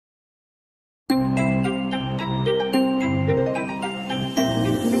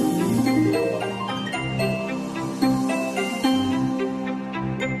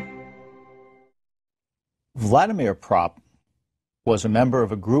Vladimir Propp was a member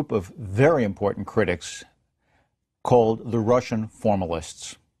of a group of very important critics called the Russian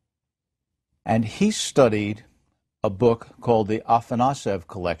formalists. And he studied a book called the Afanasev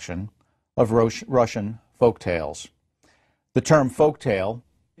collection of Russian folk tales. The term folk tale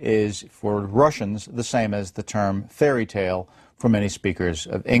is, for Russians, the same as the term fairy tale for many speakers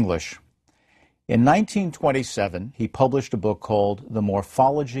of English. In 1927, he published a book called The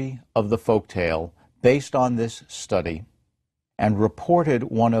Morphology of the Folk Tale, based on this study, and reported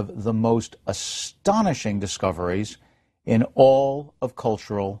one of the most astonishing discoveries in all of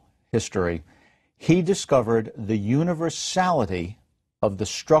cultural history. He discovered the universality of the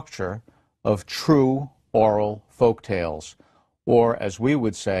structure of true oral folk tales, or as we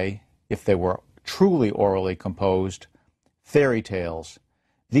would say, if they were truly orally composed, fairy tales.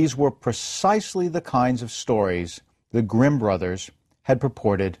 These were precisely the kinds of stories the Grimm brothers had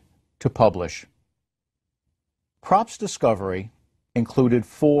purported to publish. Propp's discovery included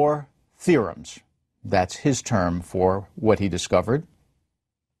 4 theorems. That's his term for what he discovered.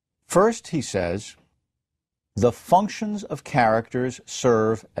 First, he says, the functions of characters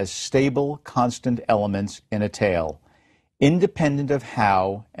serve as stable, constant elements in a tale, independent of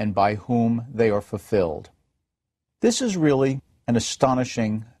how and by whom they are fulfilled. This is really an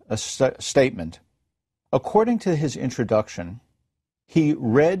astonishing statement. According to his introduction, he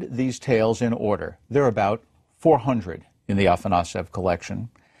read these tales in order. There are about 400 in the Afanasev collection.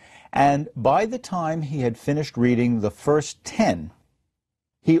 And by the time he had finished reading the first 10,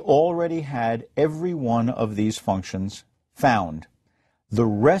 he already had every one of these functions found. The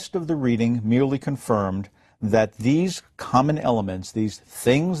rest of the reading merely confirmed that these common elements, these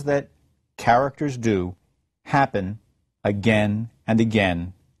things that characters do, happen again and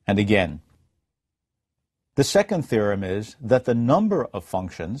again and again. The second theorem is that the number of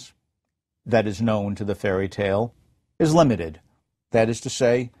functions that is known to the fairy tale is limited. That is to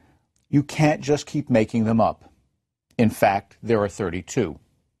say, you can't just keep making them up. In fact, there are 32.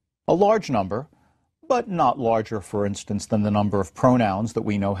 A large number, but not larger, for instance, than the number of pronouns that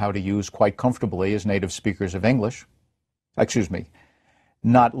we know how to use quite comfortably as native speakers of English.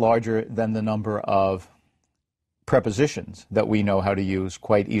 Not larger than the number of prepositions that we know how to use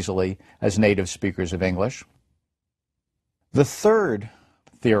quite easily as native speakers of English. The third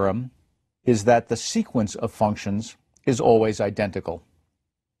theorem is that the sequence of functions is always identical.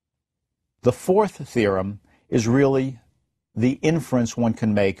 The fourth theorem is really the inference one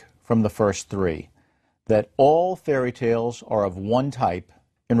can make from the first 3, that all fairy tales are of one type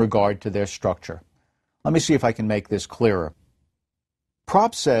in regard to their structure. Let me see if I can make this clearer.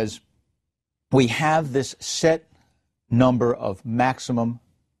 Propp says we have this set number of maximum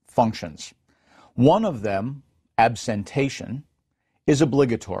functions. One of them, absentation, is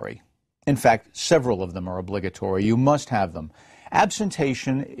obligatory. In fact, several of them are obligatory. You must have them.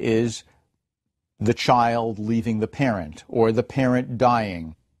 Absentation is the child leaving the parent, or the parent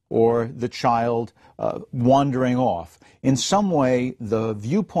dying, or the child wandering off. In some way, the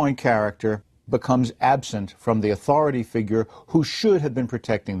viewpoint character becomes absent from the authority figure who should have been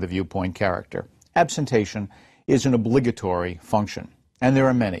protecting the viewpoint character. Absentation is an obligatory function, and there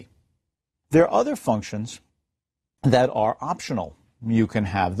are many. There are other functions that are optional. You can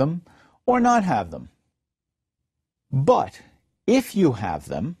have them or not have them. But if you have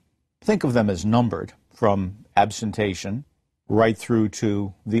them, think of them as numbered, from absentation right through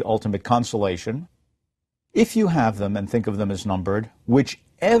to the ultimate consolation. If you have them and think of them as numbered,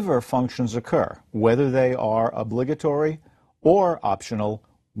 whichever functions occur, whether they are obligatory or optional,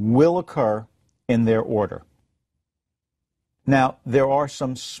 will occur in their order. Now, there are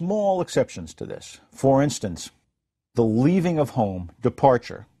some small exceptions to this. For instance, the leaving of home,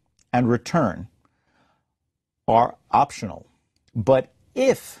 departure, and return are optional. But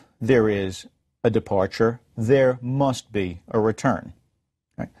if there is a departure, there must be a return.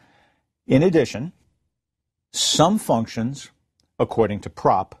 Right? In addition, some functions, according to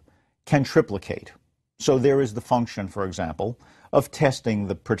Propp, can triplicate. So there is the function, for example, of testing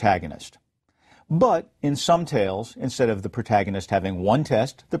the protagonist. But in some tales, instead of the protagonist having 1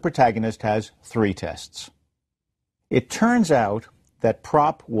 test, the protagonist has 3 tests. It turns out that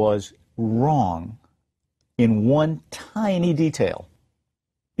Propp was wrong in one tiny detail.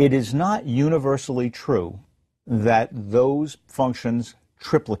 It is not universally true that those functions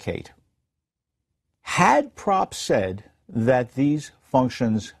triplicate. Had Propp said that these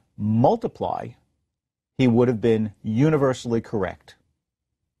functions multiply, he would have been universally correct.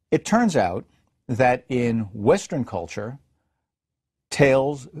 It turns out that in Western culture,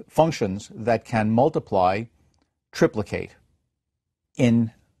 tales, functions that can multiply, triplicate.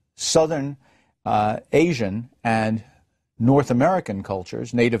 In Southern Asian and North American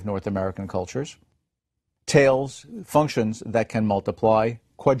cultures, native North American cultures, tails, functions that can multiply,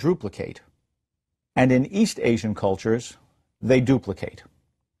 quadruplicate. And in East Asian cultures, they duplicate.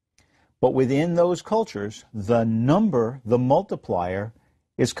 But within those cultures, the number, the multiplier,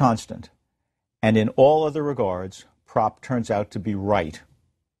 is constant. And in all other regards, Propp turns out to be right.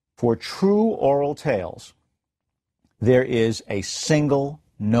 For true oral tales, there is a single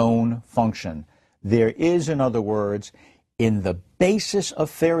known function. There is, in other words, in the basis of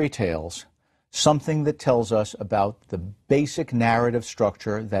fairy tales, something that tells us about the basic narrative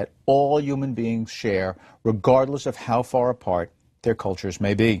structure that all human beings share, regardless of how far apart their cultures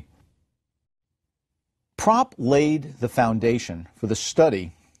may be. Propp laid the foundation for the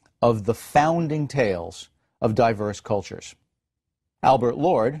study of the founding tales of diverse cultures. Albert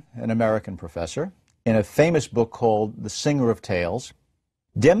Lord, an American professor, in a famous book called The Singer of Tales,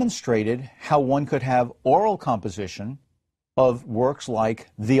 demonstrated how one could have oral composition of works like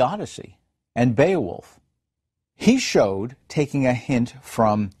the Odyssey and Beowulf. He showed, taking a hint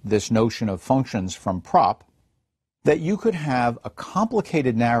from this notion of functions from Propp, that you could have a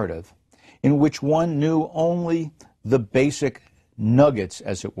complicated narrative in which one knew only the basic nuggets,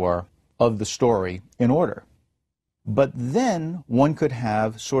 as it were, of the story in order. But then one could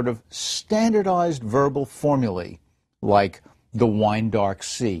have sort of standardized verbal formulae, like the wine-dark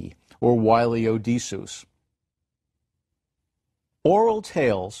sea or wily Odysseus. Oral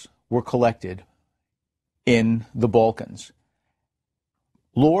tales were collected in the Balkans.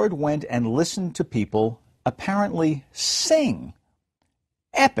 Lord went and listened to people apparently sing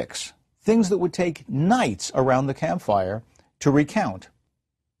epics, things that would take nights around the campfire to recount.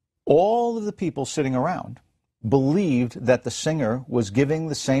 All of the people sitting around believed that the singer was giving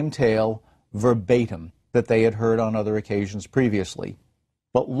the same tale verbatim that they had heard on other occasions previously.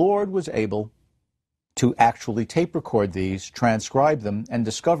 But Lord was able to actually tape record these, transcribe them, and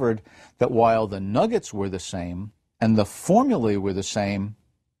discovered that while the nuggets were the same and the formulae were the same,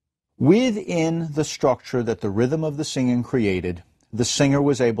 within the structure that the rhythm of the singing created, the singer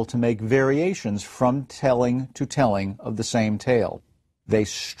was able to make variations from telling to telling of the same tale. They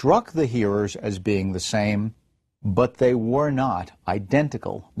struck the hearers as being the same, but they were not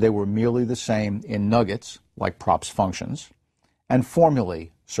identical. They were merely the same in nuggets, like Propp's functions, and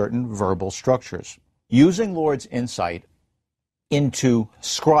formulae, certain verbal structures. Using Lord's insight into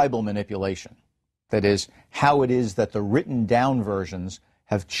scribal manipulation, that is, how it is that the written down versions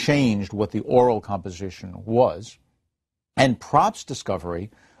have changed what the oral composition was, and Propp's discovery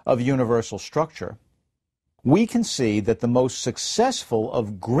of universal structure, we can see that the most successful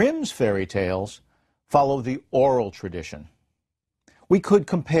of Grimm's fairy tales follow the oral tradition. We could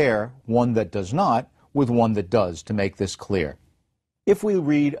compare one that does not with one that does to make this clear. If we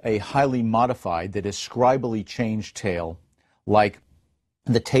read a highly modified, that is scribally changed tale, like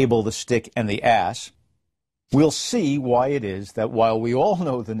The Table, the Stick, and the Ass, we'll see why it is that while we all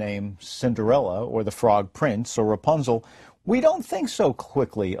know the name Cinderella or the Frog Prince or Rapunzel, we don't think so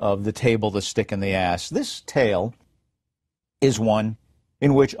quickly of The Table, the Stick, and the Ass. This tale is one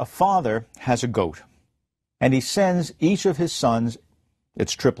in which a father has a goat, and he sends each of his sons,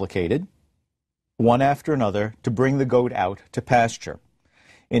 it's triplicated, one after another, to bring the goat out to pasture.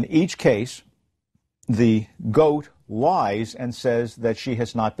 In each case, the goat lies and says that she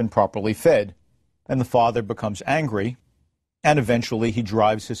has not been properly fed, and the father becomes angry, and eventually he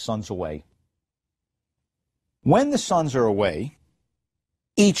drives his sons away. When the sons are away,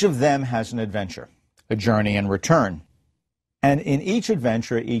 each of them has an adventure, a journey and return. And in each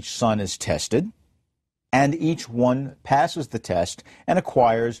adventure, each son is tested, and each one passes the test and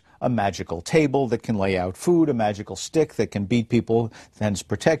acquires a magical table that can lay out food, a magical stick that can beat people and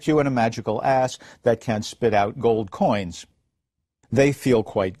protect you, and a magical ass that can spit out gold coins. They feel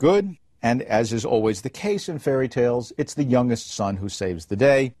quite good, and as is always the case in fairy tales, it's the youngest son who saves the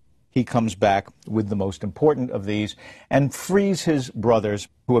day. He comes back with the most important of these and frees his brothers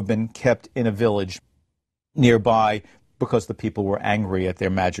who have been kept in a village nearby because the people were angry at their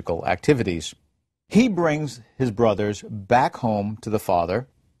magical activities. He brings his brothers back home to the father,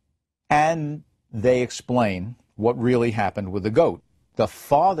 and they explain what really happened with the goat. The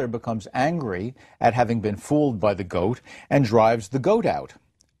father becomes angry at having been fooled by the goat and drives the goat out.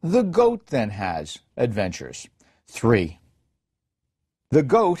 The goat then has adventures. 3. The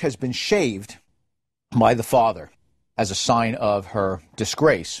goat has been shaved by the father as a sign of her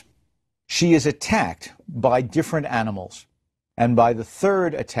disgrace. She is attacked by different animals. And by the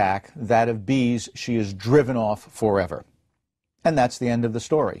third attack, that of bees, she is driven off forever. And that's the end of the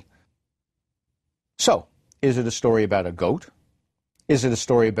story. So, is it a story about a goat? Is it a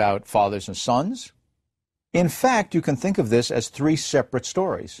story about fathers and sons? In fact, you can think of this as three separate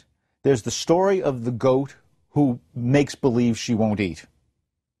stories. There's the story of the goat who makes believe she won't eat.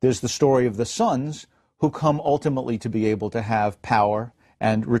 There's the story of the sons who come ultimately to be able to have power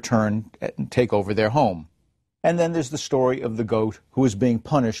and return and take over their home. And then there's the story of the goat who is being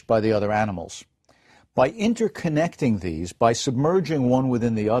punished by the other animals. By interconnecting these, by submerging one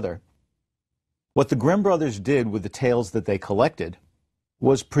within the other, what the Grimm brothers did with the tales that they collected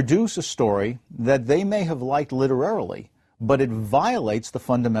was produce a story that they may have liked literarily, but it violates the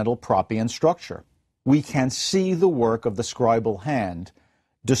fundamental Proppian structure. We can see the work of the scribal hand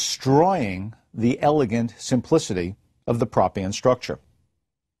destroying the elegant simplicity of the Proppian structure.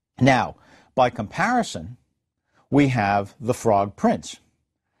 Now, by comparison, we have the Frog Prince.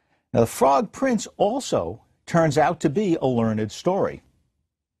 Now, the Frog Prince also turns out to be a learned story.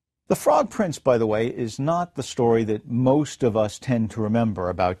 The Frog Prince, by the way, is not the story that most of us tend to remember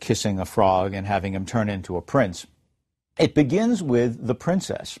about kissing a frog and having him turn into a prince. It begins with the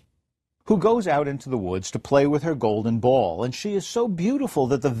princess, who goes out into the woods to play with her golden ball, and she is so beautiful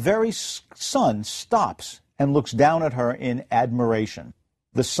that the very sun stops and looks down at her in admiration.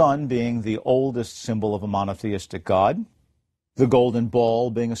 The sun being the oldest symbol of a monotheistic God, the golden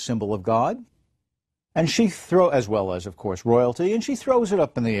ball being a symbol of God, and as well as, of course, royalty, and she throws it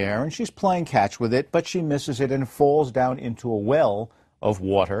up in the air, and she's playing catch with it, but she misses it and falls down into a well of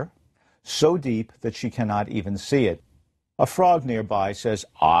water so deep that she cannot even see it. A frog nearby says,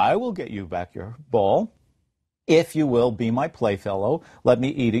 "I will get you back your ball. If you will be my playfellow, let me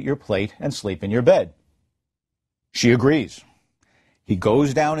eat at your plate and sleep in your bed." She agrees. He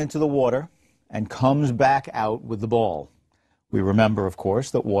goes down into the water and comes back out with the ball. We remember, of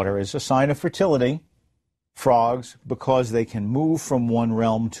course, that water is a sign of fertility. Frogs, because they can move from one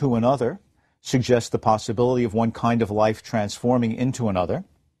realm to another, suggest the possibility of one kind of life transforming into another.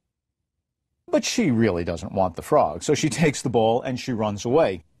 But she really doesn't want the frog, so she takes the ball and she runs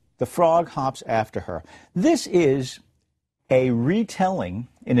away. The frog hops after her. This is a retelling,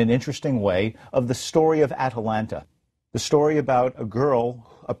 in an interesting way, of the story of Atalanta, the story about a girl,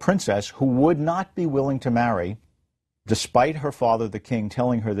 a princess, who would not be willing to marry, despite her father, the king,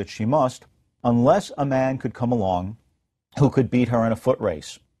 telling her that she must, unless a man could come along who could beat her in a foot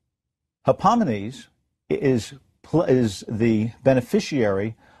race. Hippomenes is the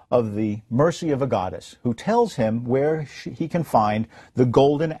beneficiary of the mercy of a goddess, who tells him where he can find the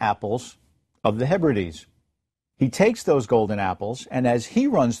golden apples of the Hebrides. He takes those golden apples, and as he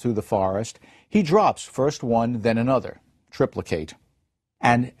runs through the forest, he drops first one, then another, triplicate.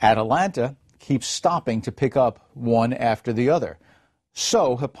 And Atalanta keeps stopping to pick up one after the other.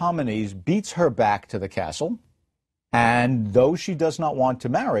 So Hippomenes beats her back to the castle, and though she does not want to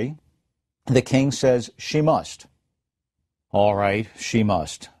marry, the king says she must. All right, she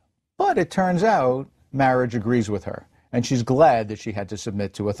must. But it turns out marriage agrees with her, and she's glad that she had to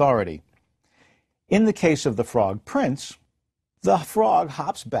submit to authority. In the case of the Frog Prince, the frog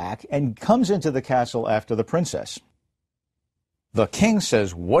hops back and comes into the castle after the princess. The king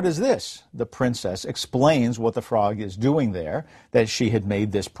says, "What is this?" The princess explains what the frog is doing there, that she had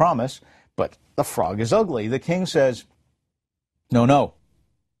made this promise, but the frog is ugly. The king says, No,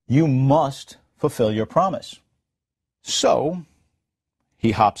 you must fulfill your promise. So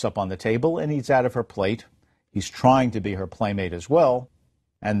he hops up on the table and eats out of her plate. He's trying to be her playmate as well.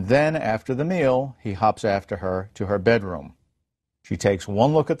 And then after the meal, he hops after her to her bedroom. She takes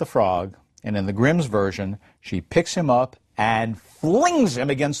one look at the frog, and in the Grimm's version, she picks him up and flings him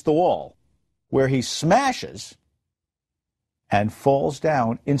against the wall, where he smashes and falls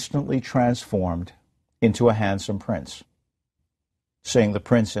down, instantly transformed into a handsome prince. Seeing the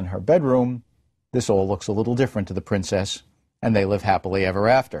prince in her bedroom, this all looks a little different to the princess, and they live happily ever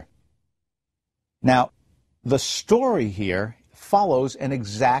after. Now, the story here follows an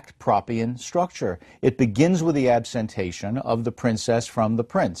exact Proppian structure. It begins with the absentation of the princess from the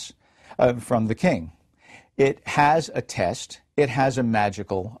prince, from the king. It has a test. It has a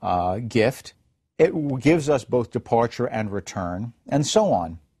magical gift. It gives us both departure and return, and so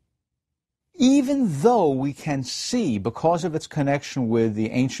on. Even though we can see, because of its connection with the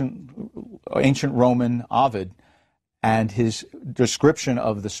ancient Roman Ovid and his description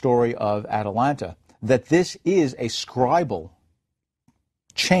of the story of Atalanta, that this is a scribal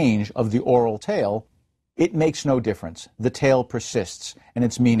change of the oral tale, it makes no difference. The tale persists, and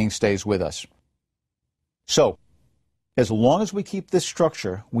its meaning stays with us. So, as long as we keep this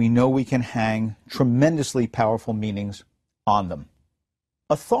structure, we know we can hang tremendously powerful meanings on them.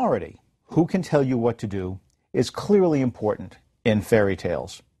 Authority, who can tell you what to do, is clearly important in fairy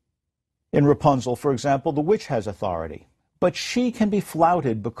tales. In Rapunzel, for example, the witch has authority, but she can be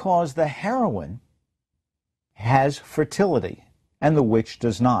flouted because the heroine has fertility and the witch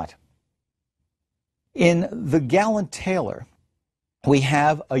does not. In The Gallant Tailor, we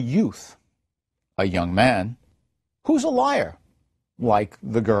have a youth, a young man, who's a liar, like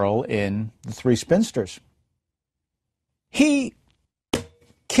the girl in The Three Spinsters. He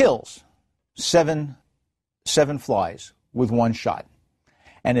kills seven flies with one shot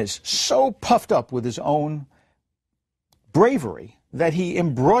and is so puffed up with his own bravery that he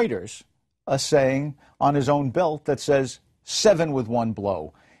embroiders a saying on his own belt that says, 7 with one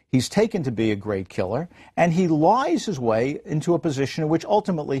blow. He's taken to be a great killer, and he lies his way into a position in which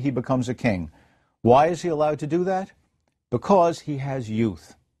ultimately he becomes a king. Why is he allowed to do that? Because he has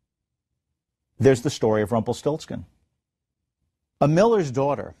youth. There's the story of Rumpelstiltskin. A miller's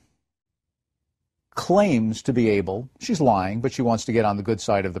daughter claims to be able, she's lying, but she wants to get on the good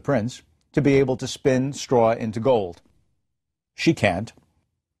side of the prince, to be able to spin straw into gold. She can't.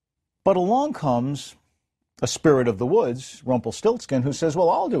 But along comes a spirit of the woods, Rumpelstiltskin, who says, well,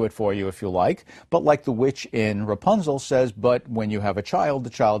 I'll do it for you if you like. But like the witch in Rapunzel says, but when you have a child, the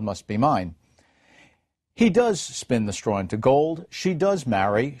child must be mine. He does spin the straw into gold. She does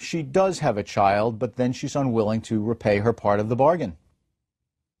marry. She does have a child, but then she's unwilling to repay her part of the bargain.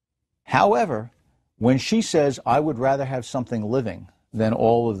 However, when she says, I would rather have something living than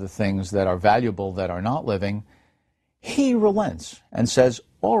all of the things that are valuable that are not living, he relents and says,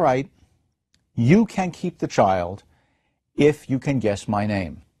 all right, you can keep the child if you can guess my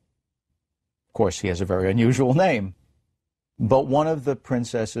name. Of course, he has a very unusual name. But one of the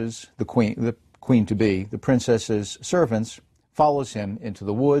princesses, the queen-to-be, the princess's servants, follows him into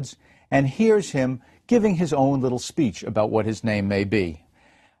the woods and hears him giving his own little speech about what his name may be.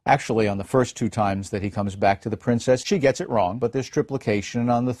 Actually, on the first 2 times that he comes back to the princess, she gets it wrong, but there's triplication,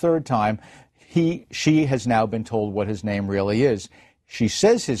 and on the 3rd time, she has now been told what his name really is. She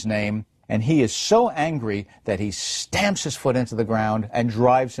says his name, and he is so angry that he stamps his foot into the ground and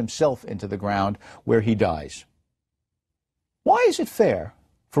drives himself into the ground, where he dies. Why is it fair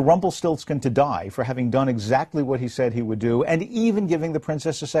for Rumpelstiltskin to die for having done exactly what he said he would do, and even giving the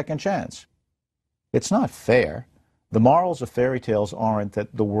princess a second chance? It's not fair. The morals of fairy tales aren't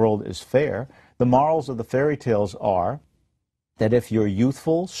that the world is fair. The morals of the fairy tales are that if you're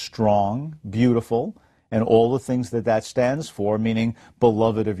youthful, strong, beautiful, and all the things that that stands for, meaning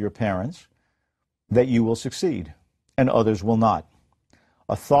beloved of your parents, that you will succeed, and others will not.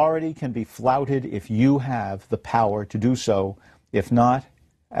 Authority can be flouted if you have the power to do so. If not,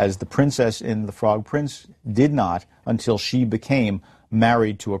 as the princess in The Frog Prince did not until she became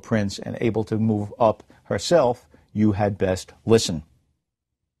married to a prince and able to move up herself, you had best listen.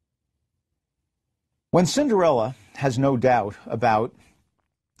 When Cinderella has no doubt about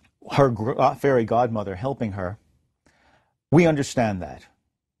her fairy godmother helping her, we understand that.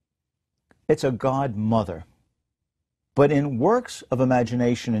 It's a godmother. But in works of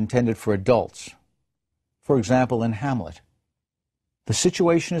imagination intended for adults, for example in Hamlet, the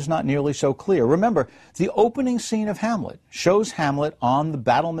situation is not nearly so clear. Remember, the opening scene of Hamlet shows Hamlet on the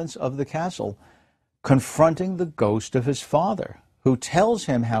battlements of the castle confronting the ghost of his father, who tells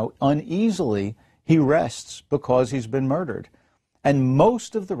him how uneasily he rests because he's been murdered. And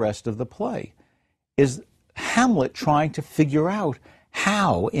most of the rest of the play is Hamlet trying to figure out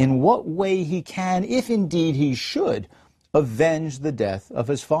how, in what way he can, if indeed he should, avenge the death of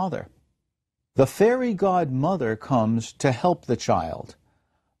his father. The fairy godmother comes to help the child.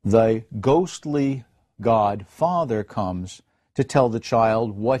 The ghostly godfather comes to tell the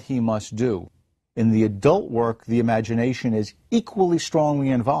child what he must do. In the adult work, the imagination is equally strongly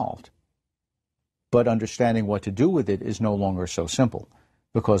involved. But understanding what to do with it is no longer so simple,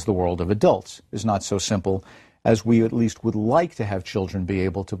 because the world of adults is not so simple as we at least would like to have children be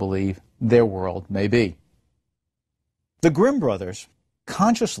able to believe their world may be. The Grimm brothers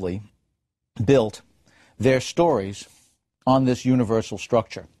consciously built their stories on this universal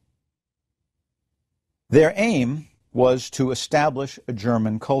structure. Their aim was to establish a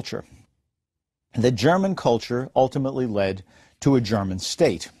German culture. The German culture ultimately led to a German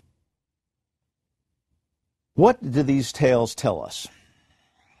state. What do these tales tell us?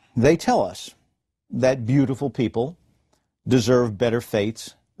 They tell us that beautiful people deserve better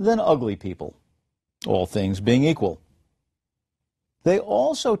fates than ugly people, all things being equal. They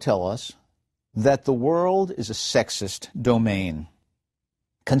also tell us that the world is a sexist domain.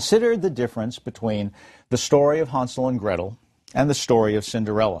 Consider the difference between the story of Hansel and Gretel and the story of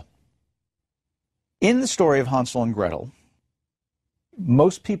Cinderella. In the story of Hansel and Gretel,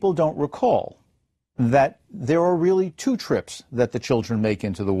 most people don't recall that there are really 2 trips that the children make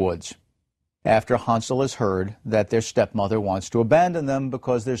into the woods. after Hansel has heard that their stepmother wants to abandon them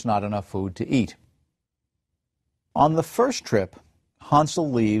because there's not enough food to eat. On the first trip,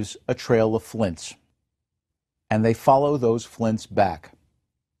 Hansel leaves a trail of flints, and they follow those flints back.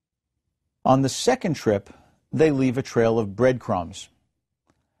 On the second trip, they leave a trail of breadcrumbs.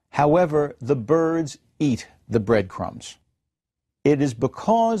 However, the birds eat the breadcrumbs. It is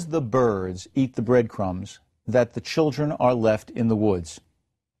because the birds eat the breadcrumbs that the children are left in the woods,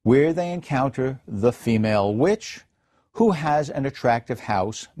 where they encounter the female witch, who has an attractive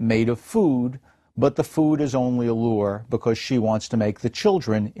house made of food, but the food is only a lure because she wants to make the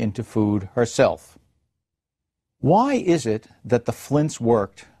children into food herself. Why is it that the flints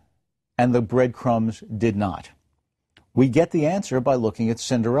worked and the breadcrumbs did not? We get the answer by looking at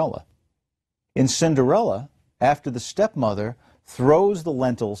Cinderella. In Cinderella, after the stepmother throws the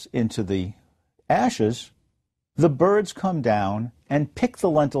lentils into the ashes, the birds come down and pick the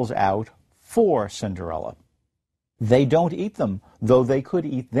lentils out for Cinderella. They don't eat them, though they could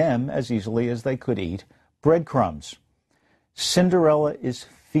eat them as easily as they could eat breadcrumbs. Cinderella is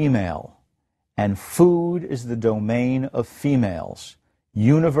female, and food is the domain of females,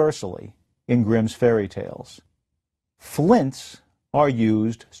 universally in Grimm's fairy tales. Flints are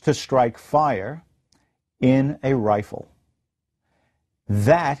used to strike fire in a rifle.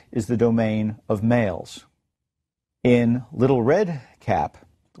 That is the domain of males. In Little Red Cap,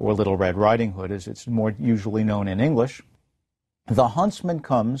 or Little Red Riding Hood as it's more usually known in English, the huntsman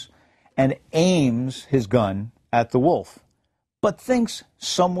comes and aims his gun at the wolf, but thinks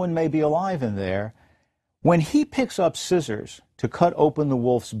someone may be alive in there. When he picks up scissors to cut open the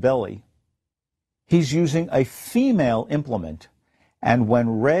wolf's belly, he's using a female implement, and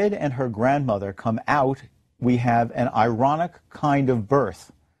when Red and her grandmother come out, we have an ironic kind of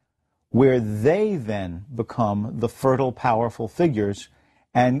birth, where they then become the fertile, powerful figures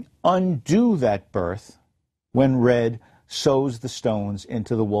and undo that birth when Red sows the stones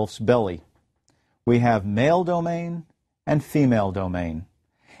into the wolf's belly. We have male domain and female domain.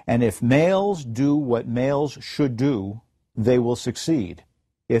 And if males do what males should do, they will succeed.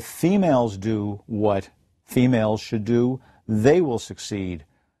 If females do what females should do, they will succeed.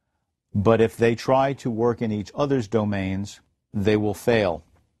 But if they try to work in each other's domains, they will fail.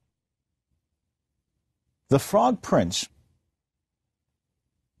 The Frog Prince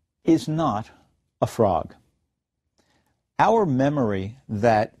is not a frog. Our memory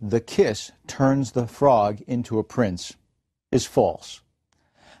that the kiss turns the frog into a prince is false.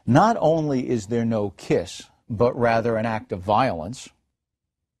 Not only is there no kiss, but rather an act of violence,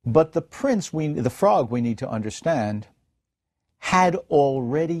 but the frog, we need to understand, had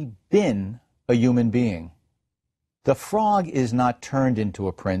already been a human being. The frog is not turned into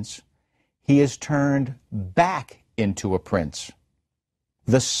a prince. He is turned back into a prince.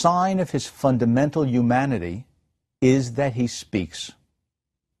 The sign of his fundamental humanity is that he speaks.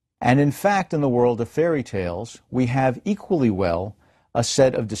 And in fact, in the world of fairy tales, we have equally well a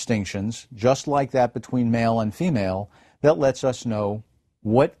set of distinctions, just like that between male and female, that lets us know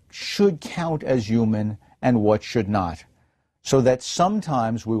what should count as human and what should not. So that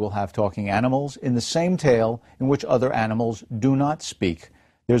sometimes we will have talking animals in the same tale in which other animals do not speak.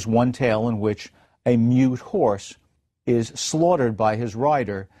 There's one tale in which a mute horse is slaughtered by his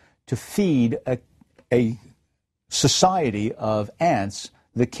rider to feed a society of ants,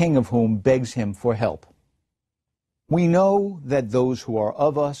 the king of whom begs him for help. We know that those who are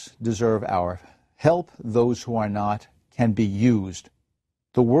of us deserve our help. Those who are not can be used.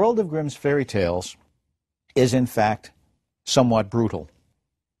 The world of Grimm's fairy tales is, in fact, somewhat brutal.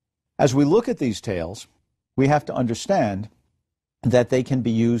 As we look at these tales, we have to understand that they can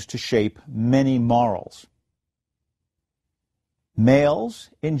be used to shape many morals. Males,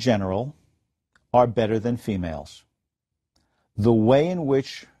 in general, are better than females. The way in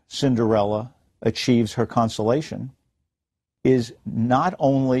which Cinderella achieves her consolation is not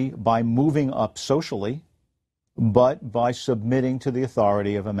only by moving up socially, but by submitting to the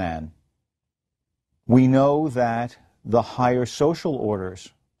authority of a man. We know that the higher social orders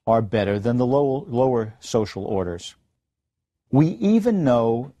are better than the lower social orders. We even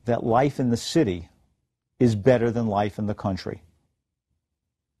know that life in the city is better than life in the country.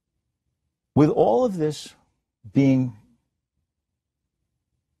 With all of this being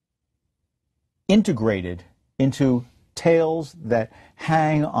integrated into tales that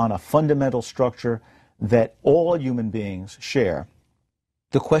hang on a fundamental structure that all human beings share,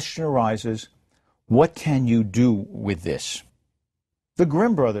 the question arises, what can you do with this? The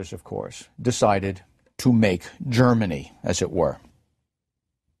Grimm brothers, of course, decided to make Germany, as it were.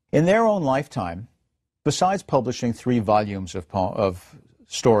 In their own lifetime, besides publishing 3 volumes of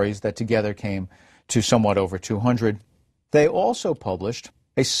stories that together came to somewhat over 200. They also published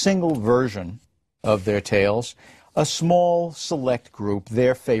a single version of their tales, a small select group,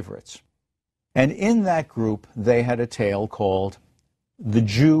 their favorites. And in that group, they had a tale called The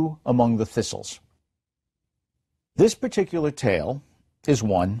Jew Among the Thistles. This particular tale is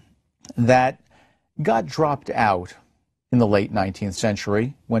one that got dropped out in the late 19th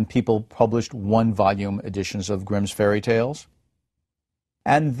century when people published one-volume editions of Grimm's fairy tales,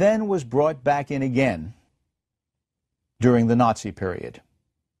 and then was brought back in again during the Nazi period,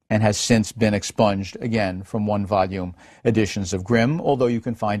 and has since been expunged again from one-volume editions of Grimm, although you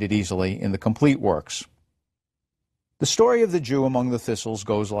can find it easily in the complete works. The story of the Jew among the thistles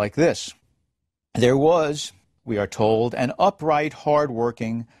goes like this. There was, we are told, an upright,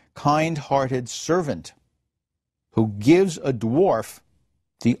 hard-working, kind-hearted servant who gives a dwarf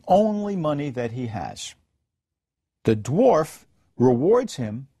the only money that he has. The dwarf rewards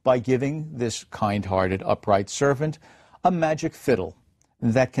him by giving this kind-hearted, upright servant a magic fiddle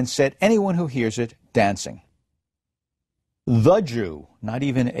that can set anyone who hears it dancing. The Jew, not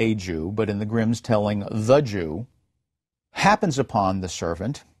even a Jew, but in the Grimm's telling, the Jew, happens upon the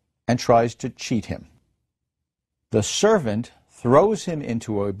servant and tries to cheat him. The servant throws him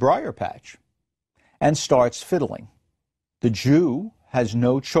into a briar patch and starts fiddling. The Jew has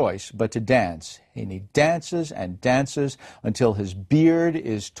no choice but to dance, and he dances and dances until his beard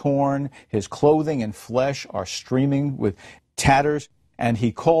is torn, his clothing and flesh are streaming with tatters, and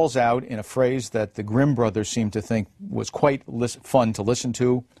he calls out in a phrase that the Grimm brothers seem to think was quite fun to listen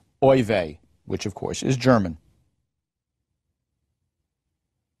to, Oy vey, which of course is German.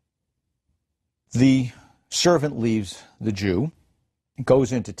 The servant leaves the Jew,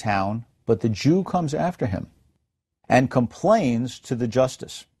 goes into town, but the Jew comes after him and complains to the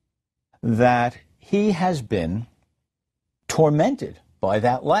justice that he has been tormented by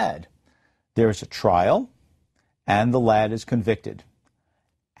that lad. There is a trial, and the lad is convicted.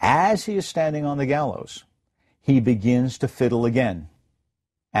 As he is standing on the gallows, he begins to fiddle again,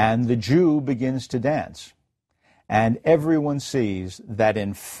 and the Jew begins to dance. And everyone sees that,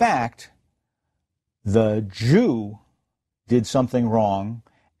 in fact, the Jew did something wrong,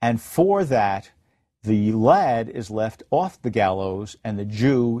 and for that, the lad is left off the gallows, and the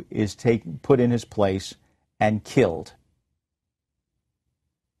Jew is put in his place and killed.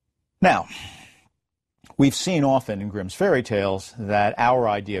 Now, we've seen often in Grimm's fairy tales that our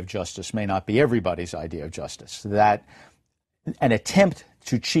idea of justice may not be everybody's idea of justice, that an attempt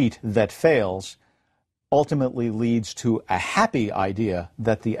to cheat that fails ultimately leads to a happy idea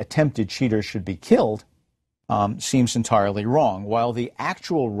that the attempted cheater should be killed, seems entirely wrong. While the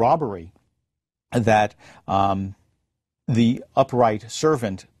actual robbery that the upright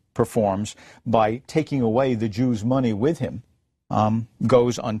servant performs by taking away the Jew's money with him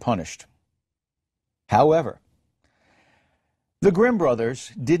goes unpunished. However, the Grimm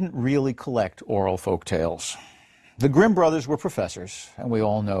brothers didn't really collect oral folk tales. The Grimm brothers were professors, and we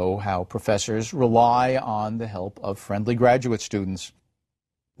all know how professors rely on the help of friendly graduate students.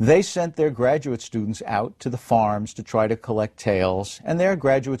 They sent their graduate students out to the farms to try to collect tales, and their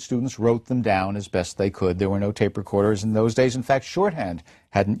graduate students wrote them down as best they could. There were no tape recorders in those days. In fact, shorthand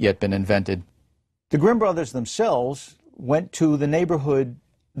hadn't yet been invented. The Grimm brothers themselves went to the neighborhood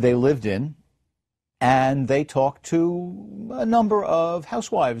they lived in, and they talked to a number of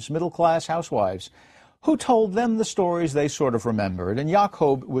housewives, middle-class housewives, who told them the stories they sort of remembered. And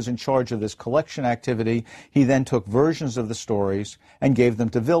Jakob was in charge of this collection activity. He then took versions of the stories and gave them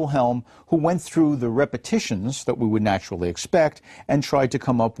to Wilhelm, who went through the repetitions that we would naturally expect and tried to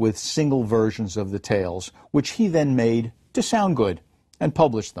come up with single versions of the tales, which he then made to sound good and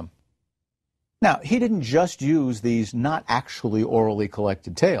published them. Now, he didn't just use these not actually orally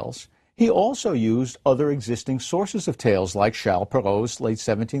collected tales. He also used other existing sources of tales, like Charles Perrault's late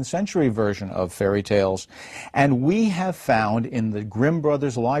 17th century version of fairy tales. And we have found in the Grimm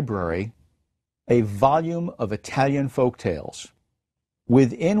Brothers library a volume of Italian folk tales,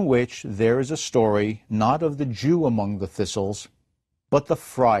 within which there is a story not of the Jew among the thistles, but the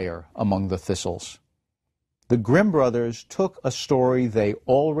friar among the thistles. The Grimm brothers took a story they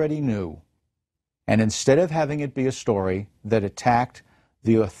already knew, and instead of having it be a story that attacked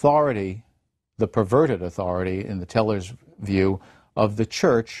the authority, the perverted authority, in the teller's view, of the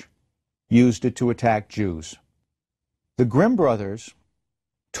church, used it to attack Jews. The Grimm brothers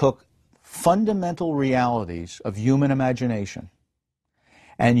took fundamental realities of human imagination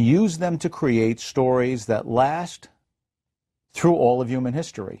and used them to create stories that last through all of human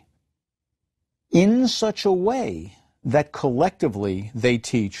history in such a way that collectively they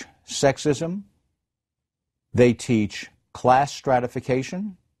teach sexism, they teach class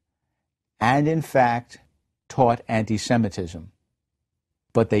stratification and, in fact, taught anti-Semitism.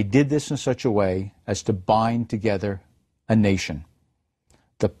 But they did this in such a way as to bind together a nation.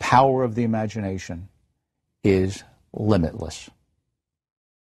 The power of the imagination is limitless.